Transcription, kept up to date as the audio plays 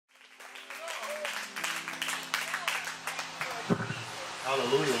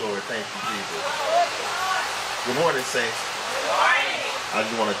Hallelujah, Lord. Thank you, Jesus. Good morning, saints. I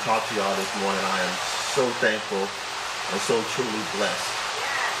just want to talk to y'all this morning. I am so thankful and so truly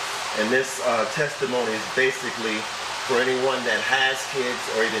blessed. And this testimony is basically for anyone that has kids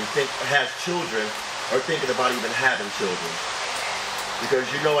or even has children or thinking about even having children. Because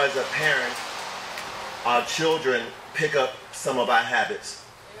you know, as a parent, our children pick up some of our habits.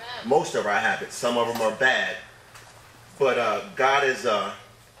 Most of our habits. Some of them are bad. But God is a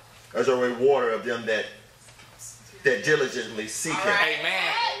rewarder of them that diligently seek Him.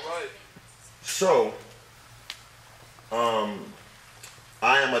 Amen. So, I'm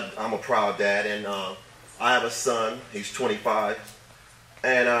a proud dad, and I have a son. He's 25,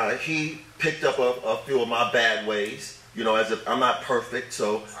 and he picked up a few of my bad ways. You know, I'm not perfect,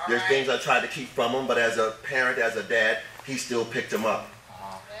 so there's things I tried to keep from him. But as a parent, as a dad, he still picked them up.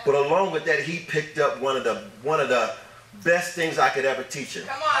 But along with that, he picked up one of the best things I could ever teach him.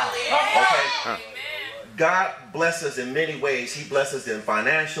 Come on, okay. God blesses in many ways. He blesses in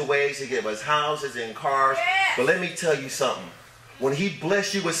financial ways. He gives us houses and cars. But let me tell you something. When He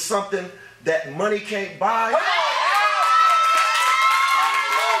bless you with something that money can't buy,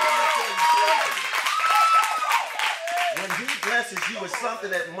 when He blesses you with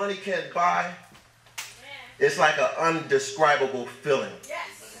something that money can't buy, it's like an undescribable feeling.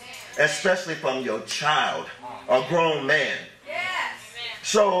 Especially from your child, a grown man.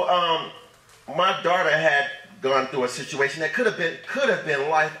 So, my daughter had gone through a situation that could have been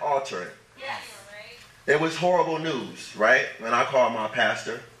life altering. It was horrible news, right? And I called my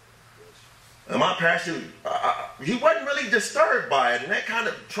pastor. And my pastor, he wasn't really disturbed by it. And that kind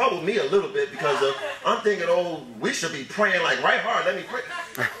of troubled me a little bit because I'm thinking, oh, we should be praying like right hard. Let me pray.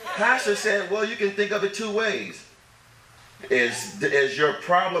 Pastor said, well, you can think of it two ways. Is your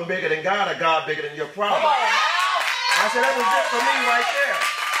problem bigger than God, or God bigger than your problem? I said, that was it for me right there.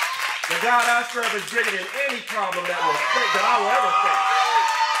 The God I serve is bigger than any problem that I will ever face.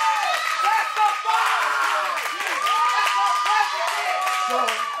 So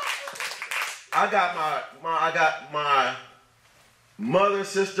I got my mother,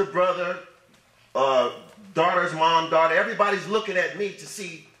 sister, brother, daughter's mom, daughter. Everybody's looking at me to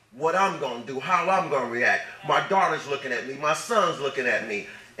see what I'm going to do, how I'm going to react. My daughter's looking at me. My son's looking at me.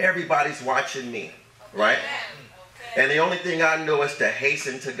 Everybody's watching me, right? And the only thing I know is to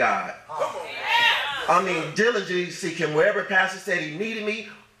hasten to God. I mean, diligently seek Him. Wherever Pastor said He needed me,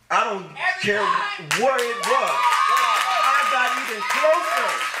 I don't care where it was. I got even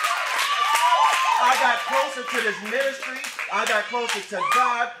closer. I got closer to this ministry. I got closer to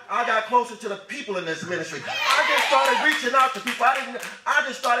God. I got closer to the people in this ministry. I just started reaching out to people. I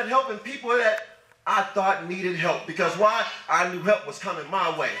just started helping people that I thought needed help. Because why? I knew help was coming my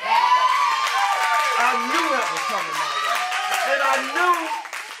way. I knew help was coming my way. And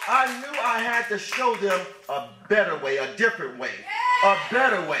I knew I had to show them a better way, a different way, a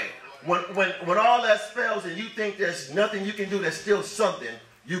better way. When all else fails and you think there's nothing you can do, there's still something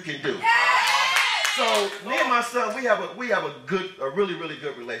you can do. So me and my son, we have a really, really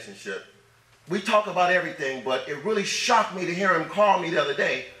good relationship. We talk about everything, but it really shocked me to hear him call me the other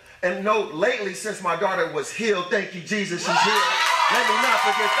day. And no, lately, since my daughter was healed, thank you, Jesus, she's healed. Let me not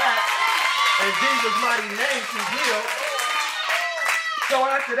forget that. In Jesus' mighty name, she's healed. So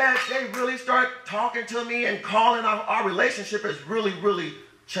after that, they really start talking to me and calling. Our relationship has really, really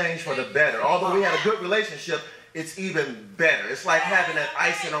changed for the better. Although we had a good relationship, it's even better. It's like having that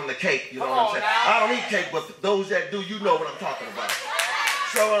icing on the cake. You know what I'm saying? I don't eat cake, but those that do, you know what I'm talking about.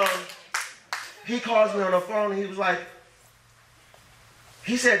 So he calls me on the phone and he was like,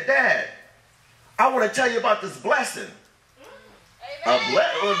 he said, Dad, I want to tell you about this blessing. Well,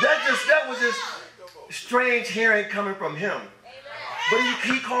 that was just strange hearing coming from him. But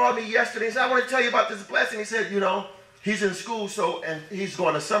he called me yesterday and said, I want to tell you about this blessing. He said, you know, he's in school, and he's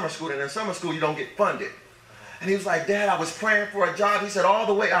going to summer school, and in summer school you don't get funded. And he was like, Dad, I was praying for a job. He said,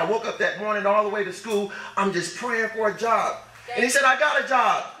 I woke up that morning all the way to school, I'm just praying for a job. And he said, I got a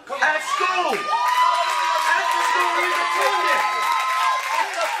job at school. At the school he's attending.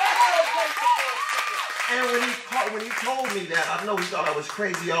 And when he told me that, I know he thought I was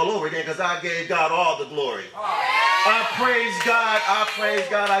crazy all over again because I gave God all the glory. I praised God,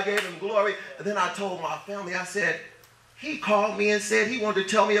 I gave Him glory. And then I told my family, I said, he called me and said he wanted to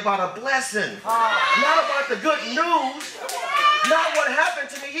tell me about a blessing. Not about the good news, not what happened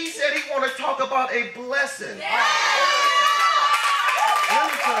to me. He said he wanted to talk about a blessing. Let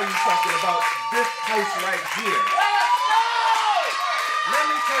me tell you something about this place right here. Let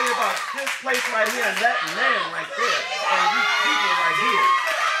me tell you about this place right here and that man right there and these people right here.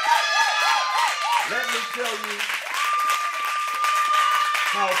 Let me tell you,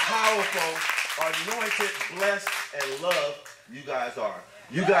 how powerful, anointed, blessed, and loved you guys are.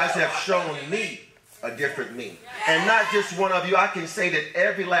 You guys have shown me a different me. And not just one of you. I can say that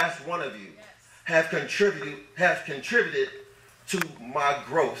every last one of you have contributed to my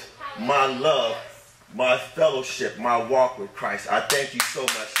growth, my love, my fellowship, my walk with Christ. I thank you so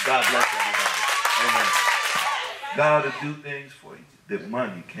much. God bless everybody. Amen. God will do things for you that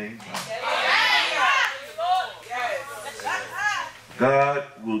money can't buy. God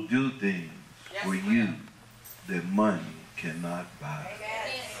will do things for you that money cannot buy.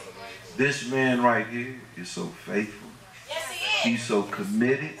 This man right here is so faithful. He's so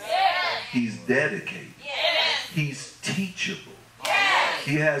committed. He's dedicated. He's teachable.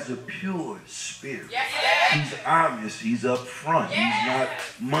 He has a pure spirit. He's honest. He's up front. He's not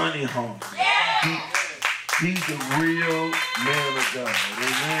money hungry. He's a real man of God.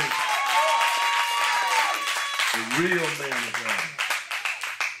 Amen. A real man of God.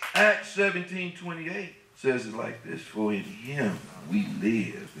 Acts 17:28 says it like this: for in him we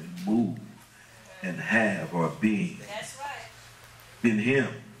live and move and have our being. That's right. In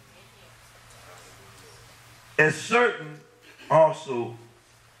him. As certain also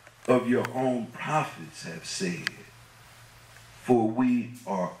of your own prophets have said, for we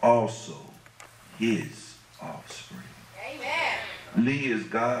are also his offspring. Amen. Lee is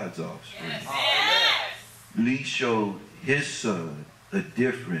God's offspring. Amen. Lee showed his son a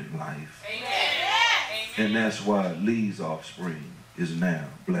different life. Amen. And that's why Lee's offspring is now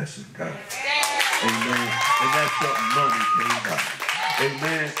blessing God. Amen. And that's something money can't buy.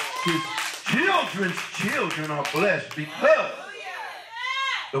 Amen. His children's children are blessed because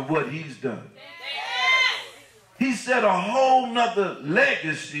of what he's done. He set a whole nother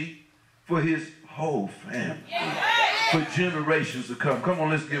legacy for his whole family, for generations to come. Come on,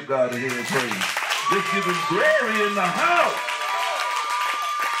 let's give God a hand praise. Let's give him glory in the house.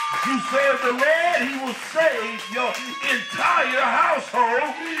 You serve the Lord, he will save your entire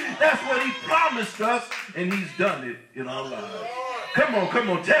household. That's what he promised us, and he's done it in our lives. Come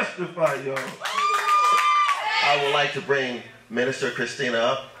on, testify, y'all. I would like to bring Minister Christina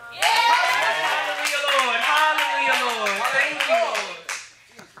up. Hallelujah, Lord. Thank you, Lord.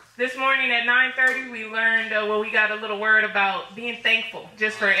 This morning at 9:30, we learned, we got a little word about being thankful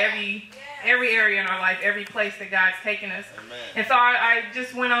just for every area in our life, every place that God's taken us. Amen. And so I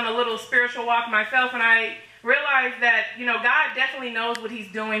just went on a little spiritual walk myself, and I realized that, God definitely knows what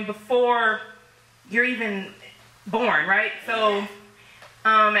he's doing before you're even born, right? So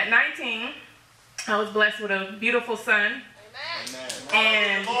at 19, I was blessed with a beautiful son. Amen.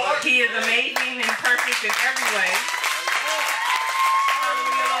 And he is amazing and perfect in every way.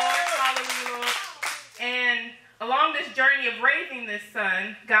 Hallelujah, Lord. And along this journey of raising this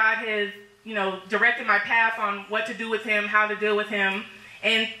son, God has directed my path on what to do with him, how to deal with him.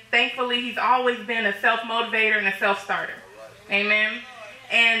 And thankfully, he's always been a self-motivator and a self-starter. Amen.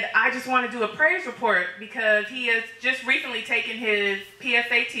 And I just want to do a praise report because he has just recently taken his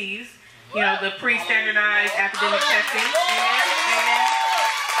PSATs, the pre-standardized academic testing. Amen.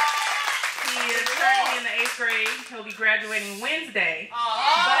 He is currently in the 8th grade. He'll be graduating Wednesday.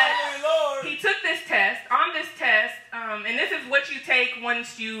 But he took this test. On this test, and this is what you take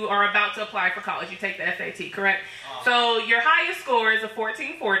once you are about to apply for college. You take the SAT, correct? So your highest score is a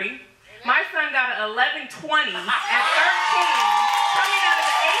 1440. My son got an 1120 at 13, coming out of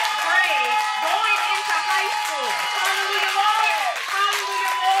the 8th grade, going into high school. Hallelujah, Lord.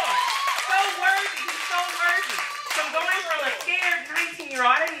 Hallelujah, Lord. So worthy. He's so worthy. From going from a scared 19-year-old,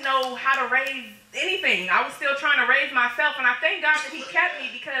 I didn't know how to raise anything. I was still trying to raise myself, and I thank God that he kept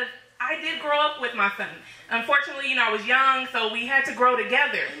me because I did grow up with my son. Unfortunately, I was young, so we had to grow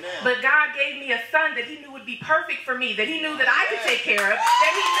together. Amen. But God gave me a son that he knew would be perfect for me, that he knew that I could take care of,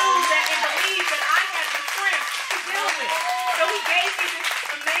 that he knew that and believed that I had the strength to deal with. So he gave me this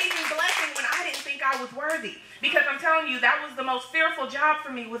amazing blessing when I didn't think I was worthy. Because I'm telling you, that was the most fearful job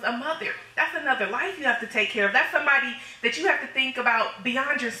for me, was a mother. That's another life you have to take care of. That's somebody that you have to think about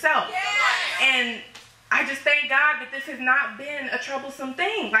beyond yourself. And I just thank God that this has not been a troublesome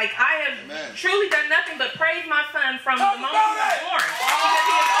thing. Like, I have truly done nothing but praise my son from the moment he was born. Because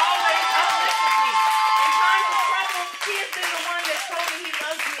he has always uplifted me. In times of trouble, he has been the one that told me he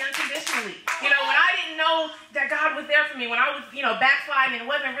loves me unconditionally. When I didn't know that God was there for me, when I was, backsliding and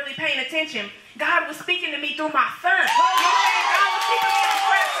wasn't really paying attention, God was speaking to me through my son. God was keeping me on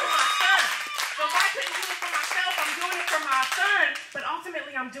track through my son. So if I couldn't do it for myself, I'm doing it for my son, but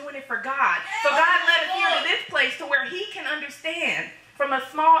ultimately I'm doing it for God. So God led us here to this place to where he can understand from a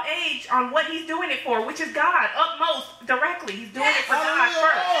small age on what he's doing it for, which is God, upmost, directly. He's doing it for God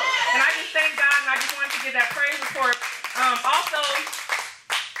first. And I just thank God, and I just wanted to give that praise report. Also,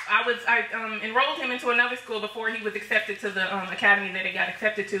 I enrolled him into another school before he was accepted to the academy that he got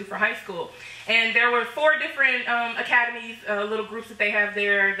accepted to for high school. And there were 4 different academies, little groups that they have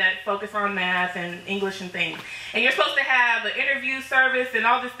there that focus on math and English and things. And you're supposed to have an interview service and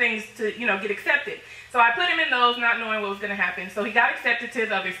all these things to, you know, get accepted. So I put him in those, not knowing what was going to happen. So he got accepted to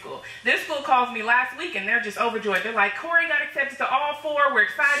his other school. This school calls me last week, and they're just overjoyed. They're like, Corey got accepted to all 4. We're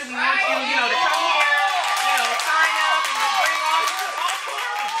excited. We want you, you know, to come here, you know, sign up and just bring all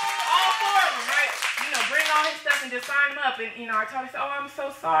 4 of them, right? You know, bring all his stuff and just sign him up. And, you know, I told him, oh, I'm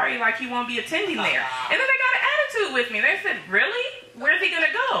so sorry. Like, he won't be attending there. And then they got an attitude with me. They said, really? Where's he going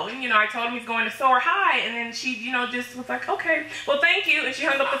to go? And, you know, I told him he's going to Soar High. And then she, you know, just was like, okay, well, thank you. And she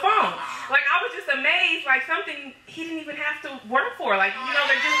hung up the phone. Like, I was just amazed, like, something he didn't even have to work for. Like, you know,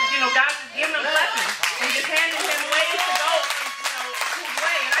 they're just, you know, God's just giving him blessings and just handing him ways to go, you know, his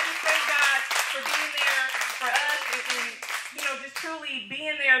way. And I just thank God for being there for us and, you know, just truly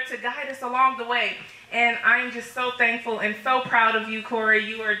being there to guide us along the way. And I'm just so thankful and so proud of you, Corey.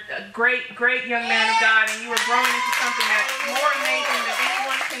 You are a great, great young man of God, and you are growing into something that's more amazing than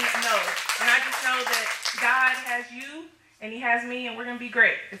anyone can know. And I just know that God has you, and he has me, and we're going to be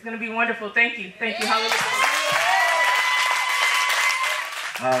great. It's going to be wonderful. Thank you. Thank you. Hallelujah.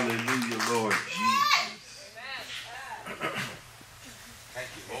 Hallelujah, Lord Jesus. Thank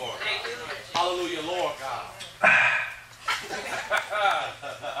you, Lord. Hallelujah, Lord God.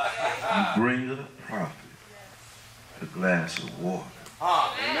 You bring the prophet a glass of water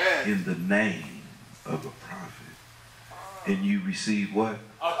in the name of a prophet. And you receive what?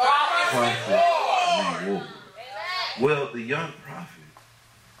 A prophet reward. Well, the young prophet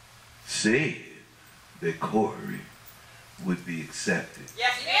said that Corey would be accepted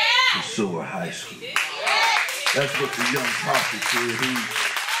to Soar High School. That's what the young prophet said,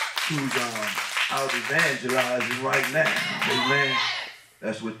 who's out evangelizing right now. Amen.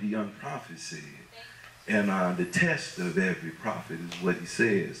 That's what the young prophet said. And the test of every prophet is what he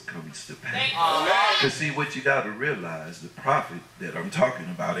says comes to pass. Because see, what you got to realize, the prophet that I'm talking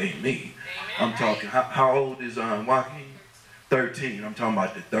about ain't me. I'm talking, how old is Joaquin? 13. I'm talking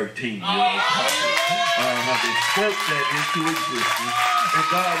about the 13-year-old prophet. They spoke that into existence. And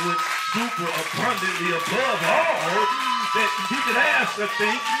God would super abundantly above all that he could ask a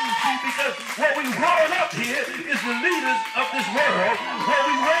thing. See, because what we growing up here is the leaders of this world. What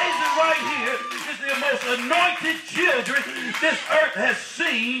we raising right here is the most anointed children this earth has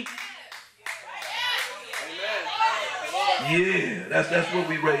seen. Yeah, that's what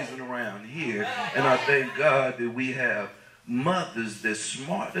we raising around here. And I thank God that we have mothers that's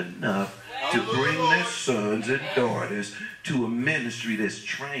smart enough to bring their sons and daughters to a ministry that's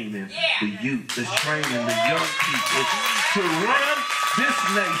training the youth, that's training the young people to run this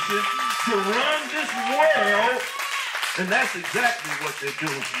nation, to run this world. And that's exactly what they're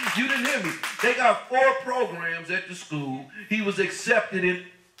doing. You didn't hear me. They got 4 programs at the school. He was accepted in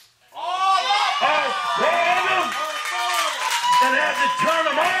all 4 of them and had to turn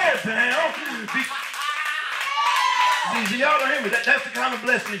them all down. See, y'all don't hear me. That's the kind of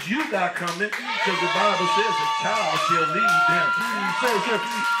blessings you got coming, because the Bible says a child shall lead them.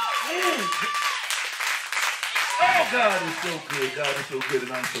 Oh, God is so good. God is so good,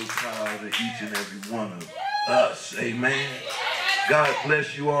 and I'm so proud of each and every one of us. Amen. God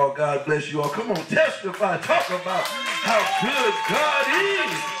bless you all. God bless you all. Come on, testify. Talk about how good God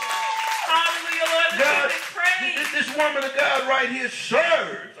is. Hallelujah, Lord. God, this woman of God right here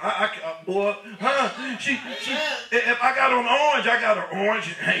serves. Boy, if I got on orange, I got an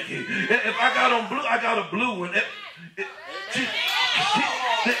orange hanky. If I got on blue, I got a blue one.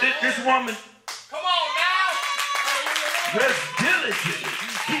 This woman, come on now, dressed diligently,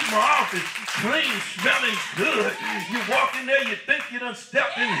 keep my office clean, smelling good. You walk in there, you think you done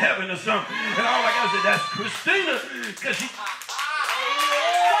stepped in heaven or something. And all I gotta say, that's Christina, because she.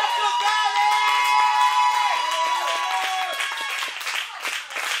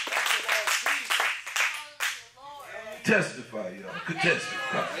 Testify, y'all. Could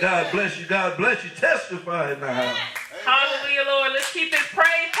testify. God bless you. God bless you. Testify in the house. Hallelujah, Lord. Let's keep this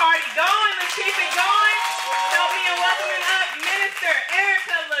praise party going. Let's keep it going. Help me in welcoming up Minister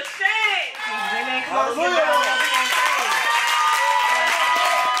Erica Lachey. Amen. Come on, give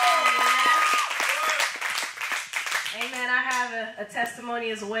Amen. I have a testimony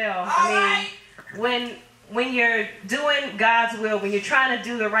as well. I mean, when you're doing God's will, when you're trying to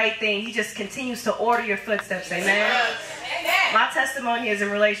do the right thing, he just continues to order your footsteps. Amen. My testimony is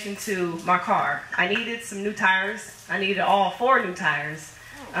in relation to my car. I needed some new tires. I needed all 4 new tires.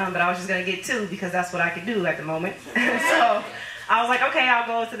 But I was just going to get 2 because that's what I could do at the moment. So I was like, okay, I'll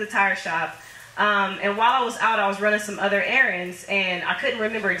go to the tire shop. And while I was out, I was running some other errands, and I couldn't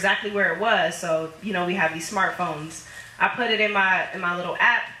remember exactly where it was. So, you know, we have these smartphones. I put it in my little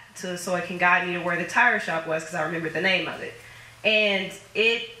app so it can guide me to where the tire shop was, because I remembered the name of it. And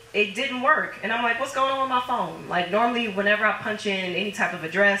it didn't work. And I'm like, what's going on with my phone? Like, normally whenever I punch in any type of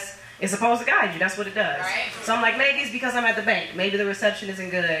address, it's supposed to guide you. That's what it does. Right. So I'm like, maybe it's because I'm at the bank. Maybe the reception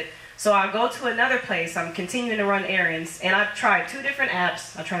isn't good. So I go to another place. I'm continuing to run errands, and I've tried 2 different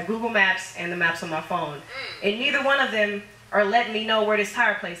apps. I tried Google Maps and the maps on my phone, and neither one of them are letting me know where this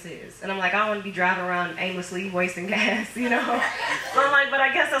tire place is. And I'm like, I don't want to be driving around aimlessly, wasting gas, you know. So I'm like, but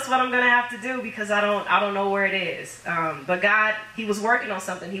I guess that's what I'm gonna have to do, because I don't know where it is. But God, He was working on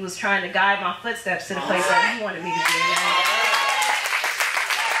something. He was trying to guide my footsteps to the place that He wanted me to be.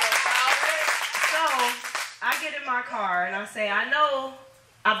 So I get in my car and I say,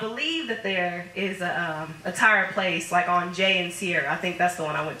 I believe that there is a tire place like on Jay and Sierra. I think that's the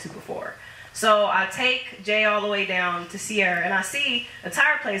one I went to before. So I take Jay all the way down to Sierra, and I see a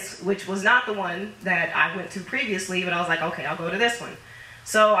tire place, which was not the one that I went to previously, but I was like, okay, I'll go to this one.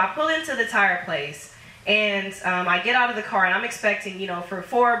 So I pull into the tire place, and I get out of the car, and I'm expecting, you know, for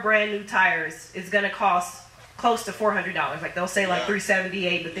 4 brand new tires, it's going to cost close to $400. Like, they'll say like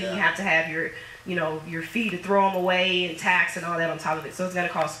 $378, but then you have to have your fee to throw them away and tax and all that on top of it. So it's going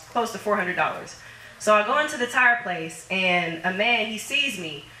to cost close to $400. So I go into the tire place, and a man, he sees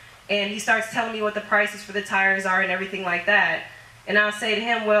me, and he starts telling me what the prices for the tires are and everything like that. And I'll say to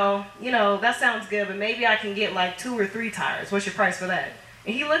him, well, you know, that sounds good, but maybe I can get like 2 or 3 tires. What's your price for that?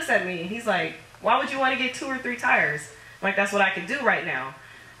 And he looks at me, and he's like, why would you want to get 2 or 3 tires? I'm like, that's what I can do right now.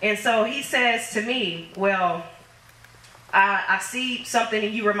 And so he says to me, well, I see something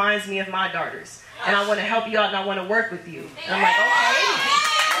in you reminds me of my daughters, and I want to help you out, and I want to work with you. And I'm like,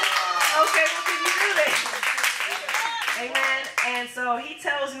 okay, well, can you do this? Amen. And so he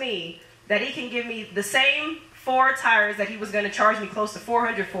tells me that he can give me the same 4 tires that he was going to charge me close to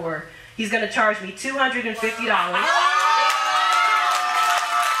 $400 for. He's going to charge me $250.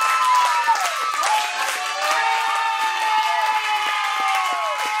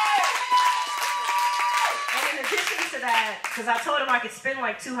 Because I told him I could spend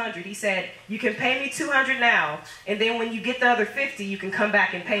like $200. He said, you can pay me $200 now, and then when you get the other $50, you can come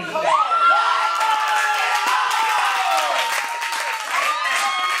back and pay me back.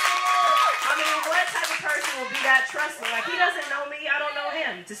 I mean, what type of person will be that trusting? Like, he doesn't know me, I don't know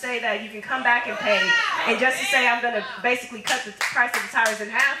him, to say that you can come back and pay, and just to say I'm going to basically cut the price of the tires in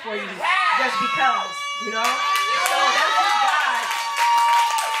half for you, just because, you know? So that's just God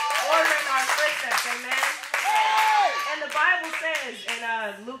ordering our footsteps, amen? And the Bible says in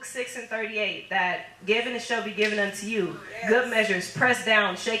Luke 6:38 that given it shall be given unto you. Good measures, pressed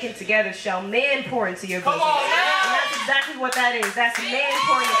down, shaken together, shall men pour into your bosom. And that's exactly what that is. That's men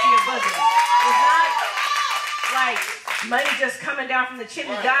pouring into your bosom. It's not like money just coming down from the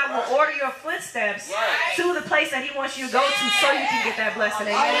chimney. God will order your footsteps to the place that He wants you to go to, so you can get that blessing.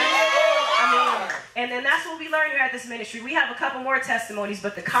 Amen. And then that's what we learn here at this ministry. We have a couple more testimonies,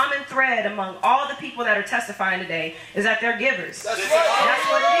 but the common thread among all the people that are testifying today is that they're givers. That's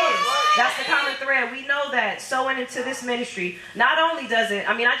what it is. That's the common thread. We know that sowing into this ministry, not only does it,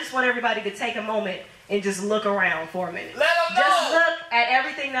 I just want everybody to take a moment and just look around for a minute. Just look at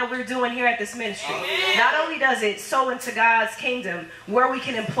everything that we're doing here at this ministry. Not only does it sow into God's kingdom, where we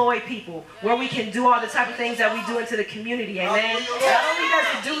can employ people, where we can do all the type of things that we do into the community, amen? Not only does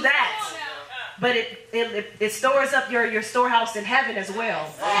it do that, but it stores up your storehouse in heaven as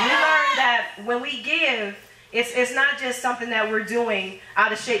well. We learn that when we give, it's not just something that we're doing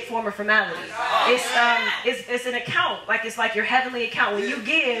out of shape, form, or formality. It's an account, it's like your heavenly account. When you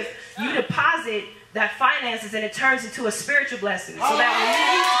give, you deposit that finances, and it turns into a spiritual blessing. So that when you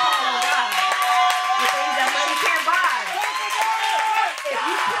need to call on God, the things that money can't buy, if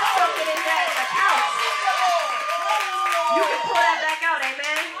you put something in that account, you can pull that back out,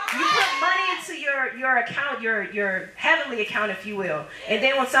 amen? You put money into your account, your heavenly account, if you will, and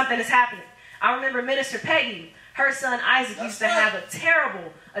then when something is happening. I remember Minister Peggy, her son Isaac used to have a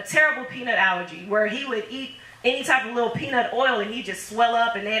terrible peanut allergy, where he would eat any type of little peanut oil and he'd just swell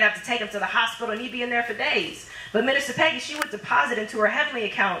up, and they'd have to take him to the hospital, and he'd be in there for days. But Minister Peggy, she would deposit into her heavenly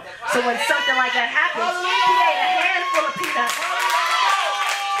account, so when something like that happens, he ate a handful of peanuts.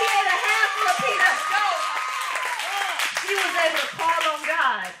 He ate a handful of peanuts. She was able to call on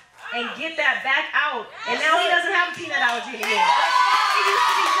God and get that back out, and now he doesn't have a peanut allergy anymore. He used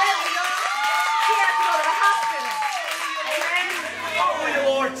to be deadly, y'all. He had to go to the hospital. Amen. Hallelujah,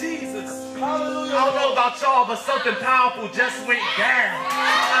 Lord Jesus. Hallelujah. I don't know about y'all, but something powerful just went down.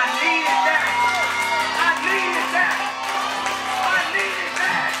 I needed that. I needed that. I needed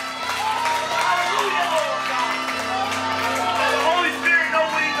that.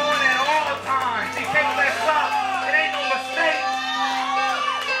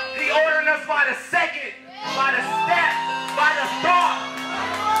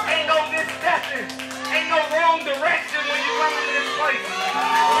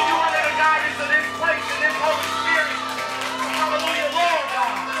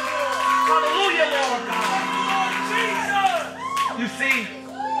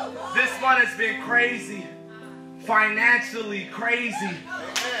 This month has been crazy. Financially crazy.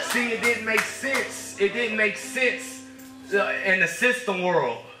 See, it didn't make sense. It didn't make sense in the system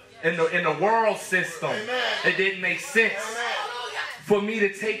world. In the world system. It didn't make sense for me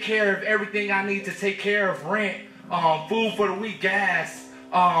to take care of everything I need to take care of. Rent, food for the week, gas,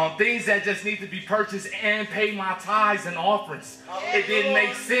 things that just need to be purchased, and pay my tithes and offerings. It didn't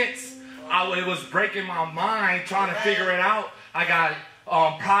make sense. It was breaking my mind trying to figure it out. I got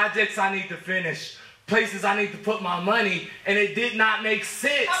projects I need to finish, places I need to put my money, and it did not make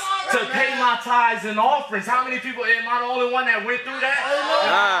sense to pay my tithes and offerings. How many people, am I the only one that went through that?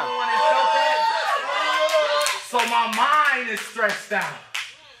 Am I the only one that felt that? So my mind is stressed out.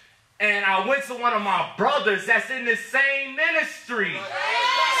 And I went to one of my brothers that's in the same ministry.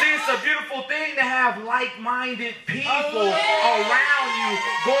 See, it's a beautiful thing to have like-minded people around you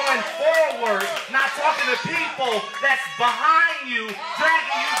going forward, not talking to people that's behind you,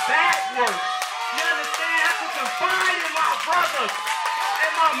 dragging you backward. You understand? I can confide in my brothers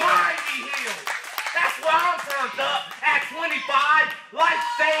and my mind be healed. That's why I'm turned up at 25, life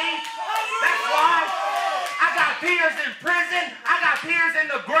saved. That's why I got peers in prison. I got peers in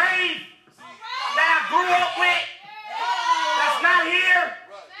the grave that I grew up with that's not here.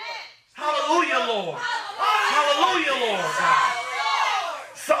 Hallelujah, Lord. Hallelujah, Lord God.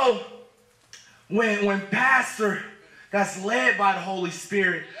 So when pastor that's led by the Holy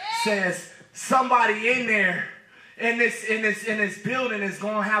Spirit says somebody in there in this building is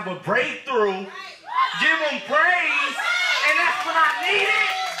going to have a breakthrough, give them praise, and that's what I needed.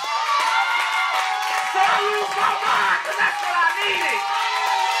 So I lose my mind because that's what I needed.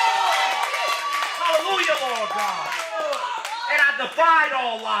 Hallelujah, Lord God. And I defied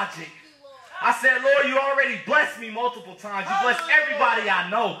all logic. I said, Lord, you already blessed me multiple times. You blessed everybody I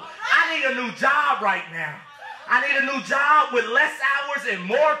know. I need a new job right now. I need a new job with less hours and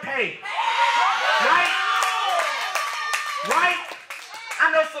more pay. Right? Right? I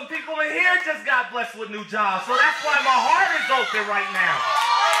know some people in here just got blessed with new jobs. So that's why my heart is open right now.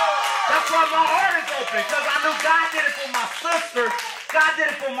 That's why my heart is open. Because I knew God did it for my sister. God did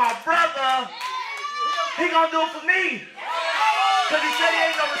it for my brother. He gonna do it for me. Because he said he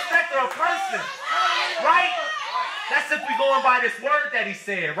ain't no respecter of person. Right? That's if we going by this word that he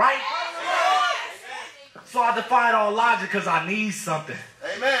said, right? So I defied all logic because I need something.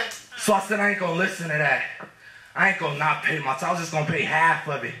 Amen. So I said I ain't gonna listen to that. I ain't gonna not pay my time. I was just gonna pay half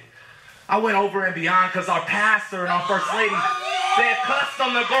of it. I went over and beyond because our pastor and our first lady, they're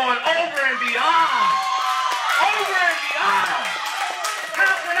accustomed to going over and beyond. Over and beyond.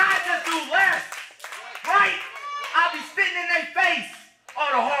 How can I just do less? Right? I'll be spitting in their face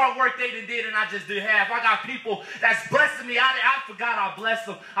all the hard work they did and I just did half. I got people that's blessing me. I forgot I blessed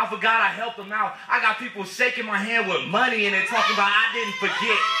them. I forgot I helped them out. I got people shaking my hand with money and they're talking about I didn't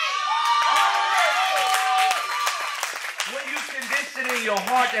forget. When you condition in your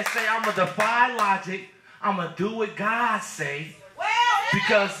heart that say, I'm going to defy logic, I'm going to do what God say,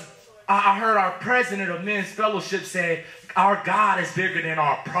 because I heard our president of Men's Fellowship say, our God is bigger than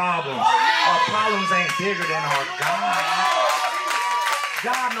our problems. Our problems ain't bigger than our God.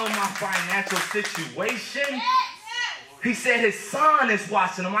 God knows my financial situation. He said his son is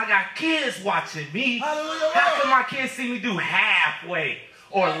watching him. I got kids watching me. How can my kids see me do halfway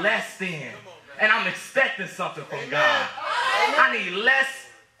or less than? And I'm expecting something from God. I need less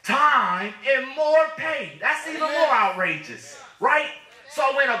time and more pay. That's even more outrageous, right? So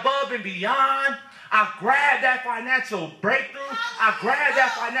I went above and beyond. I grabbed that financial breakthrough. I grabbed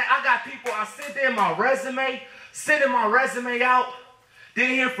that I got people, I sent in my resume, sending my resume out.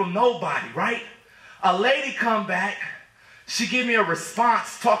 Didn't hear from nobody, right? A lady come back. She gave me a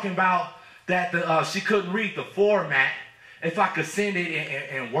response talking about that she couldn't read the format. If I could send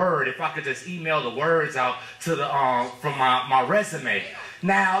it in Word, if I could just email the words out to the from my resume.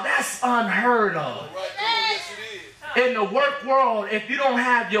 Now, that's unheard of. In the work world, if you don't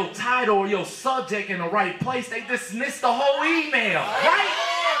have your title or your subject in the right place, they dismiss the whole email, right?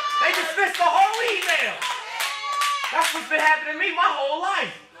 They dismiss the whole email. That's what's been happening to me my whole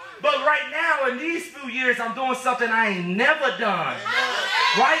life. But right now, in these few years, I'm doing something I ain't never done,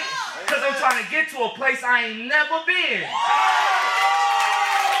 right? Because I'm trying to get to a place I ain't never been.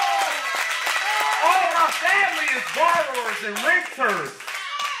 All my family is borrowers and renters.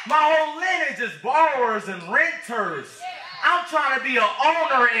 My whole lineage is borrowers and renters. I'm trying to be an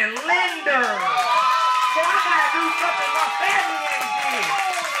owner and lender. So I got to do something my family ain't did.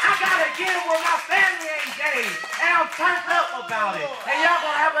 I got to give what my family ain't gave. And I'm turned up about it. And y'all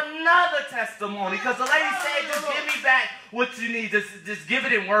going to have another testimony. Because the lady said, just give me back what you need. Just give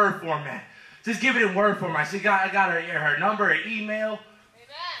it in Word format. Just give it in Word format. I got her number, her email.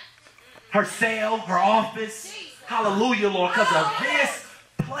 her cell, her office. Hallelujah, Lord, because of this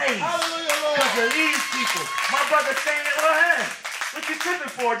place. Because of these people. My brother saying, well, hey, what you tripping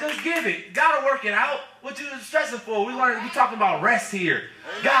for? Just give it. Gotta work it out. What you stressing for? We talking about rest here.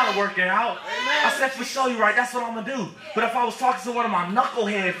 Gotta work it out. I said, for sure, you're right. That's what I'm going to do. But if I was talking to one of my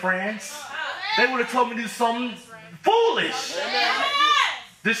knucklehead friends, they would have told me to do something foolish.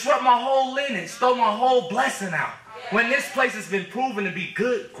 Disrupt my whole lineage. Throw my whole blessing out. When this place has been proven to be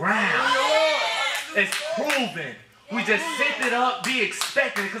good ground. It's proven. We just sent it up, be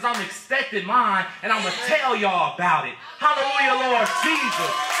expecting, because I'm expecting mine, and I'm going to tell y'all about it. Hallelujah, Lord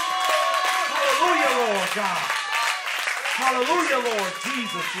Jesus. Hallelujah, Lord God. Hallelujah, Lord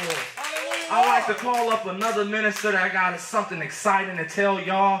Jesus, Lord. I'd like to call up another minister that got something exciting to tell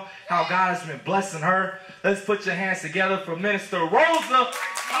y'all how God has been blessing her. Let's put your hands together for Minister Rosa.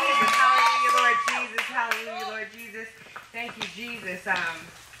 Hallelujah, Lord Jesus. Hallelujah, Lord Jesus. Thank you, Jesus.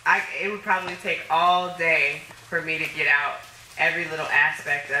 It would probably take all day for me to get out every little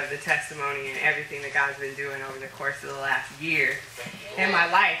aspect of the testimony and everything that God's been doing over the course of the last year in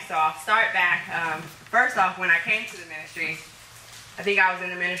my life. So I'll start back. First off, when I came to the ministry, I think I was in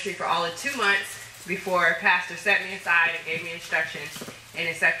the ministry for all of 2 months before Pastor set me aside and gave me instruction in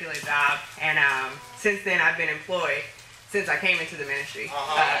a secular job. And since then, I've been employed since I came into the ministry.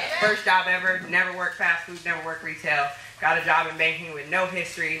 First job ever, never worked fast food, never worked retail. Got a job in banking with no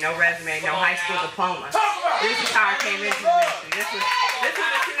history, no resume, no high school diploma. This is how I came into the ministry. This was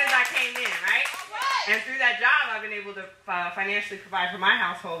as soon as I came in, right? And through that job, I've been able to financially provide for my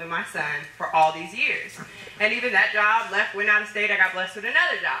household and my son for all these years. And even that job, went out of state, I got blessed with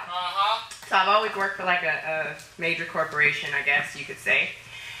another job. So I've always worked for like a major corporation, I guess you could say.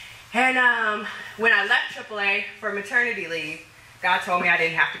 And when I left AAA for maternity leave, God told me I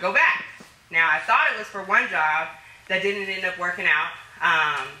didn't have to go back. Now, I thought it was for one job that didn't end up working out.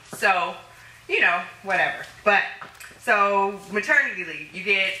 So, whatever. But, so maternity leave, you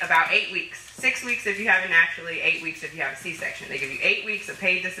get about 8 weeks. 6 weeks if you have it naturally, 8 weeks if you have a C-section. They give you 8 weeks of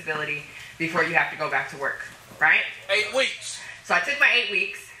paid disability before you have to go back to work, right? 8 weeks. So I took my 8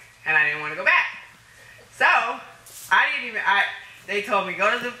 weeks, and I didn't want to go back. So, they told me,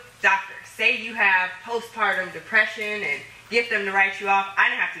 go to the doctor. Say you have postpartum depression and get them to write you off. I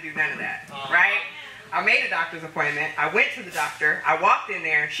didn't have to do none of that, right? I made a doctor's appointment. I went to the doctor. I walked in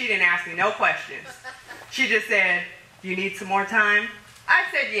there. She didn't ask me no questions. She just said, do you need some more time? I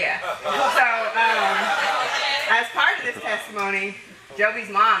said, yeah. So, as part of this testimony, Joby's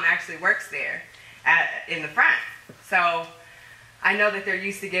mom actually works there in the front. So, I know that they're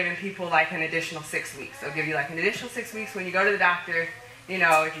used to giving people like an additional 6 weeks. They'll give you like an additional 6 weeks when you go to the doctor.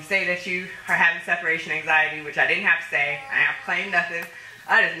 If you say that you are having separation anxiety, which I didn't have to say, I didn't have to claim nothing,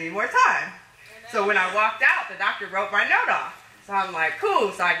 I just need more time. So when I walked out, the doctor wrote my note off. So I'm like,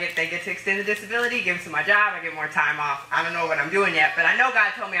 cool. So they get to extend the disability, give it to my job, I get more time off. I don't know what I'm doing yet, but I know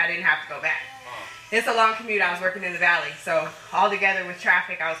God told me I didn't have to go back. It's a long commute. I was working in the valley. So altogether with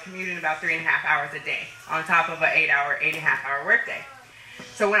traffic, I was commuting about 3.5 hours a day on top of an 8.5 hour workday.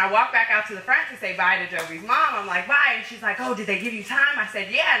 So when I walked back out to the front to say bye to Joby's mom, I'm like, bye. And she's like, oh, did they give you time? I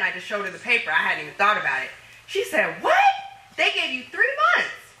said, yeah. And I just showed her the paper. I hadn't even thought about it. She said, what? They gave you 3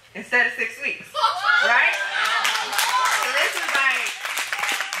 months instead of 6 weeks, right? So this is like,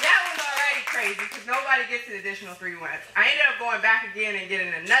 that was already crazy because nobody gets an additional 3 months. I ended up going back again and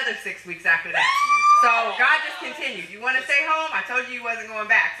getting another 6 weeks after that. So God just continued. You want to stay home? I told you wasn't going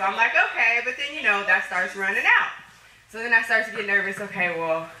back. So I'm like, okay. But then, that starts running out. So then I started to get nervous. Okay,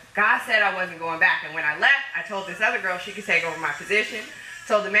 well, God said I wasn't going back. And when I left, I told this other girl she could take over my position.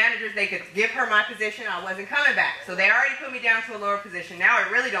 Told the managers they could give her my position. I wasn't coming back. So they already put me down to a lower position. Now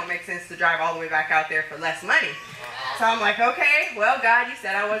it really don't make sense to drive all the way back out there for less money. So I'm like, okay, well, God, you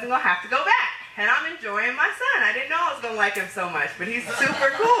said I wasn't going to have to go back. And I'm enjoying my son. I didn't know I was going to like him so much, but he's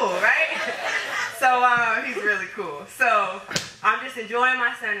super cool, right? So he's really cool. So I'm just enjoying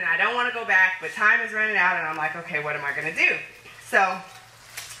my son, and I don't want to go back, but time is running out, and I'm like, okay, what am I going to do? So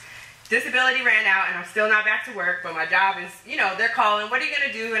disability ran out, and I'm still not back to work, but my job is, they're calling, what are you going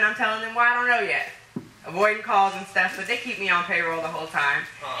to do? And I'm telling them, well, I don't know yet. Avoiding calls and stuff, but they keep me on payroll the whole time.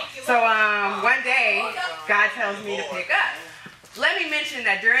 So one day, God tells me to pick up. Let me mention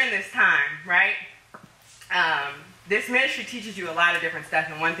that during this time, right, this ministry teaches you a lot of different stuff,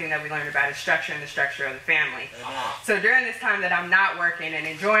 and one thing that we learned about is structure and the structure of the family. So during this time that I'm not working and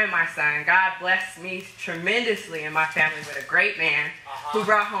enjoying my son, God blessed me tremendously and my family with a great man who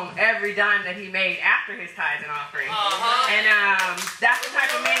brought home every dime that he made after his tithes and offering. And that's the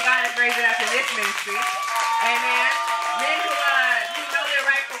type of man God is raising up in this ministry. Amen. Men who know their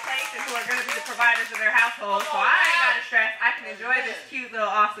rightful place and who are going to be the providers of their household, so I ain't got to stress. I can enjoy this cute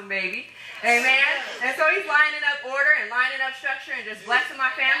little awesome baby. Amen. And so he's lining up order and lining up structure and just blessing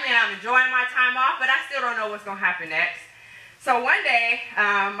my family, and I'm enjoying my time off, but I still don't know what's going to happen next. So one day,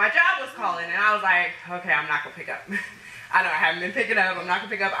 my job was calling, and I was like, okay, I'm not going to pick up. I haven't been picking up. I'm not going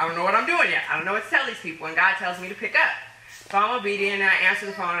to pick up. I don't know what I'm doing yet. I don't know what to tell these people, and God tells me to pick up. So I'm obedient, and I answer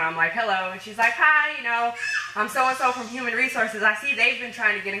the phone, and I'm like, hello. And she's like, hi, I'm so-and-so from Human Resources. I see they've been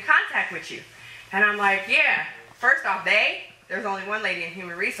trying to get in contact with you. And I'm like, yeah. First off, there's only one lady in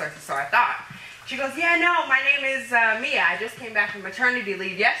Human Resources, so I thought. She goes, yeah, no, my name is Mia. I just came back from maternity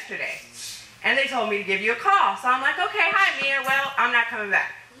leave yesterday. And they told me to give you a call. So I'm like, okay, hi, Mia. Well, I'm not coming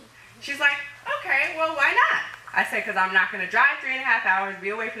back. She's like, okay, well, why not? I said, because I'm not going to drive 3.5 hours, be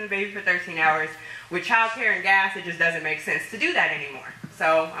away from the baby for 13 hours. With childcare and gas, it just doesn't make sense to do that anymore.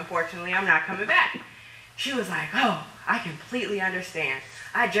 So, unfortunately, I'm not coming back. She was like, oh, I completely understand.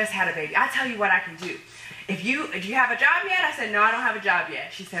 I just had a baby. I'll tell you what I can do. Do you have a job yet? I said, no, I don't have a job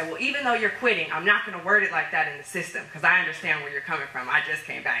yet. She said, well, even though you're quitting, I'm not going to word it like that in the system because I understand where you're coming from. I just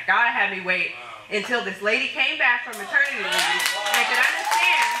came back. God had me wait until this lady came back from maternity leave and could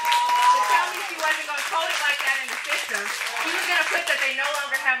understand to tell me she wasn't going to code it like that in the system. She was going to put that they no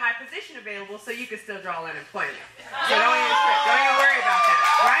longer have my position available so you could still draw unemployment. So don't even trip. Don't even worry about that,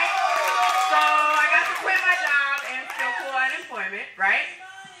 right? So I got to quit my job and still pull unemployment, right?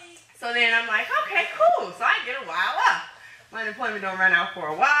 So then I'm like, okay, cool. So I get a while up. My unemployment don't run out for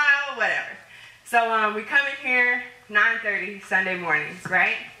a while, whatever. So we come in here 9:30 Sunday mornings,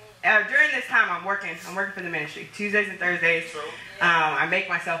 right? During this time, I'm working for the ministry. Tuesdays and Thursdays, I make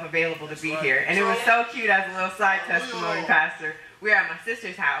myself available to be here. And it was so cute as a little side testimony, Pastor. We're at my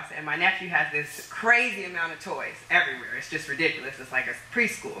sister's house, and my nephew has this crazy amount of toys everywhere. It's just ridiculous. It's like a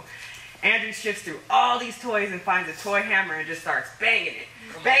preschool. Andrew shifts through all these toys and finds a toy hammer and just starts banging it.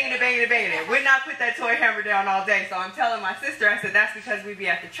 Banging it, banging it, banging it. Would not put that toy hammer down all day. So I'm telling my sister, I said, that's because we be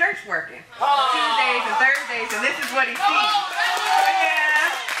at the church working. Tuesdays and Thursdays, and this is what he sees. So yeah,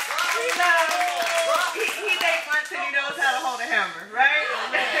 he's 8 months and he knows how to hold a hammer, right?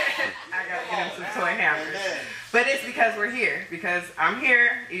 I gotta get him some toy hammers. But it's because we're here. Because I'm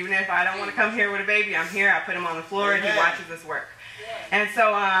here, even if I don't want to come here with a baby, I'm here. I put him on the floor and he watches us work. And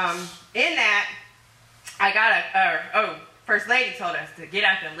so in that, I got First Lady told us to get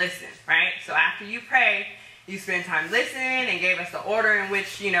up and listen, right? So after you pray, you spend time listening and gave us the order in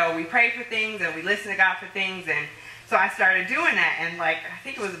which, we pray for things and we listen to God for things. And so I started doing that. And I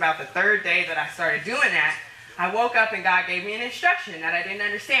think it was about the 3rd day that I started doing that, I woke up and God gave me an instruction that I didn't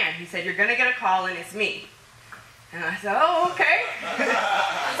understand. He said, you're going to get a call and it's me. And I said, oh, okay.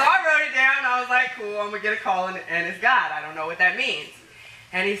 So I wrote it down. I was like, cool, I'm going to get a call and it's God. I don't know what that means.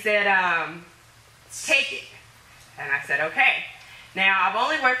 And he said, take it. And I said, okay. Now, I've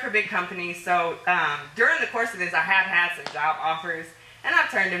only worked for big companies, so during the course of this, I have had some job offers, and I've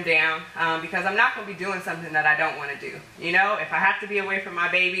turned them down because I'm not going to be doing something that I don't want to do. If I have to be away from my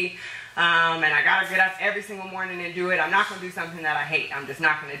baby and I got to get up every single morning and do it, I'm not going to do something that I hate. I'm just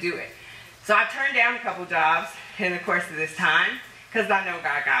not going to do it. So I've turned down a couple jobs in the course of this time because I know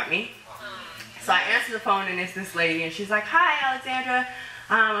God got me. So I answer the phone, and it's this lady, and she's like, hi, Alexandra.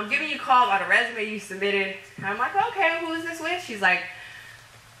 I'm giving you a call about a resume you submitted. And I'm like, okay, who is this with? She's like,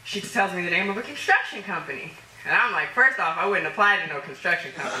 she tells me the name of a construction company. And I'm like, first off, I wouldn't apply to no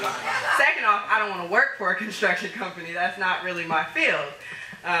construction company. Second off, I don't want to work for a construction company. That's not really my field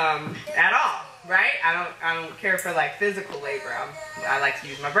at all, right? I don't care for physical labor. I like to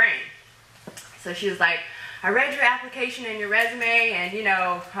use my brain. So she was like, I read your application and your resume, and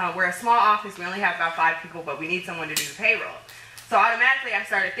we're a small office. We only have about 5 people, but we need someone to do the payroll. So automatically I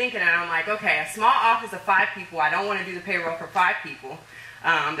started thinking, and I'm like, okay, a small office of 5 people, I don't want to do the payroll for 5 people.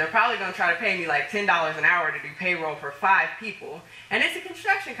 They're probably going to try to pay me $10 an hour to do payroll for 5 people. And it's a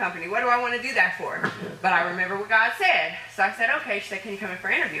construction company. What do I want to do that for? But I remember what God said. So I said, okay. She said, can you come in for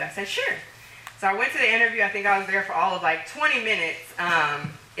an interview? I said, sure. So I went to the interview. I think I was there for all of 20 minutes,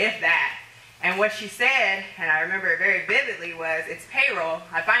 if that. And what she said, and I remember it very vividly, was it's payroll.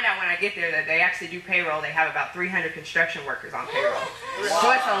 I find out when I get there that they actually do payroll. They have about 300 construction workers on payroll.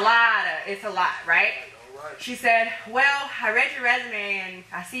 So it's a lot, right? She said, well, I read your resume and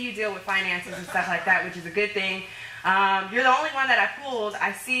I see you deal with finances and stuff like that, which is a good thing. You're the only one that I pulled.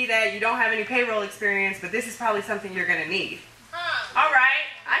 I see that you don't have any payroll experience, but this is probably something you're going to need. All right,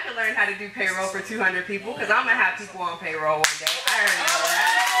 I can learn how to do payroll for 200 people because I'm going to have people on payroll one day. I already know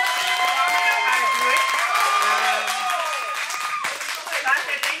that.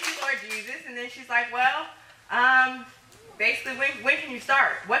 And then she's like, well, basically, when can you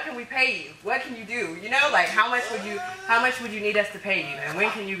start? What can we pay you? What can you do? How much would you need us to pay you? And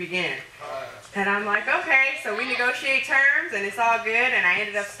when can you begin? And I'm like, okay, so we negotiate terms and it's all good. And I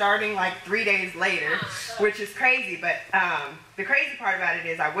ended up starting like 3 days later, which is crazy. But the crazy part about it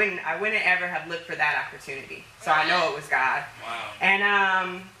is I wouldn't ever have looked for that opportunity. So I know it was God. Wow. And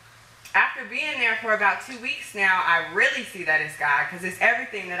after being there for about 2 weeks now, I really see that it's God because it's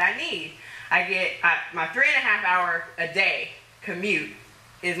everything that I need. I get my 3.5 hour a day commute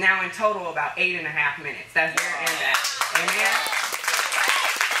is now in total about 8.5 minutes. That's there and back. Amen.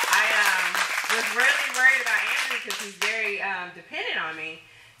 I was really worried about Andrew because he's very dependent on me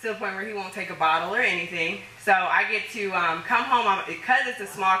to the point where he won't take a bottle or anything. So I get to come home because it's a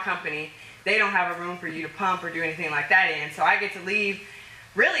small company. They don't have a room for you to pump or do anything like that in. So I get to leave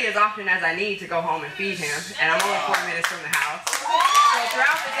really as often as I need to go home and feed him. And I'm only 4 minutes from the house. So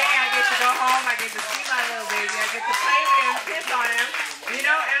throughout the day, I get to go home. I get to see my little baby. I get to play with him, kiss on him, you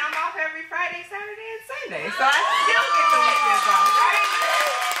know, and I'm off every Friday, Saturday, and Sunday. So I still get the weekends off, right?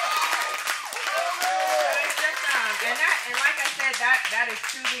 And like I said, that is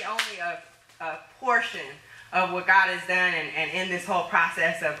truly only a portion of what God has done and in this whole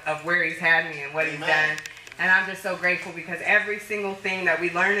process of where he's had me and what he's done. And I'm just so grateful because every single thing that we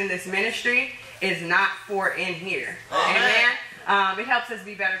learn in this ministry is not for in here. Amen. It helps us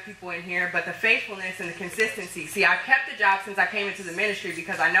be better people in here, but the faithfulness and the consistency. See, I've kept the job since I came into the ministry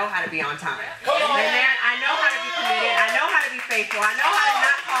because I know how to be on time. Amen. I know how to be committed. I know how to be faithful. I know how to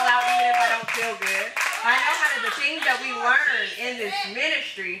not call out even if I don't feel good. I know how to, the things that we learn in this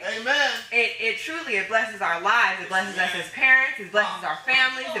ministry, amen. It truly blesses our lives. It blesses us as parents. It blesses our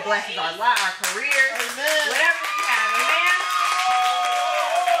families. It blesses our careers. Amen. Whatever we have. Amen.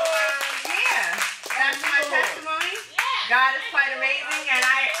 Yeah. That's my testimony. God is quite amazing. And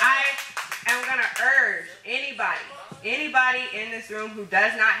I am going to urge anybody in this room who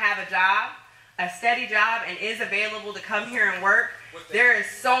does not have a job, a steady job, and is available to come here and work, there is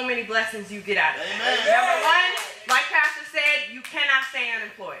so many blessings you get out of it. Number one, like Pastor said, you cannot stay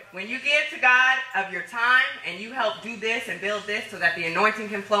unemployed. When you give to God of your time and you help do this and build this so that the anointing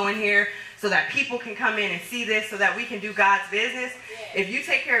can flow in here, so that people can come in and see this, so that we can do God's business, if you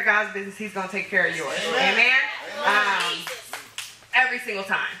take care of God's business, he's going to take care of yours. Amen? Every single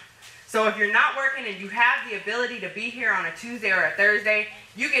time. So if you're not working and you have the ability to be here on a Tuesday or a Thursday,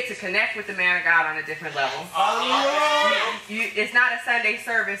 you get to connect with the man of God on a different level. It's not a Sunday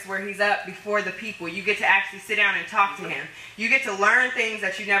service where he's up before the people. You get to actually sit down and talk to him. You get to learn things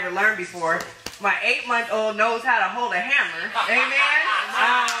that you never learned before. My 8-month-old knows how to hold a hammer.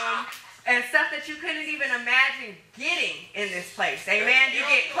 Amen. And stuff that you couldn't even imagine getting in this place. Amen. You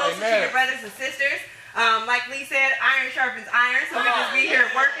get closer to your brothers and sisters. Like Lee said, iron sharpens iron, so we just be here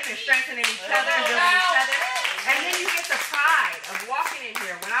working and strengthening each other and building each other. And then you get the pride of walking in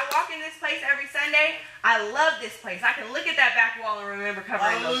here. When I walk in this place every Sunday, I love this place. I can look at that back wall and remember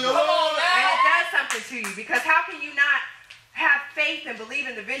covering those walls. And it does something to you, because how can you not have faith and believe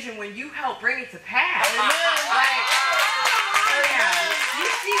in the vision when you help bring it to pass? Like, you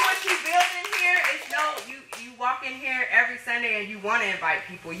see what you build in here? It's you walk in here every Sunday and you want to invite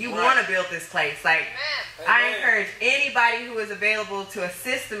people. You want to build this place. Like, I encourage anybody who is available to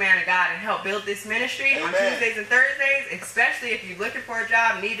assist the man of God and help build this ministry on Tuesdays and Thursdays, especially if you're looking for a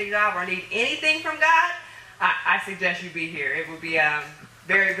job, need a job, or need anything from God. I suggest you be here. It would be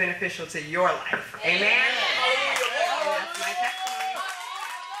very beneficial to your life. Amen.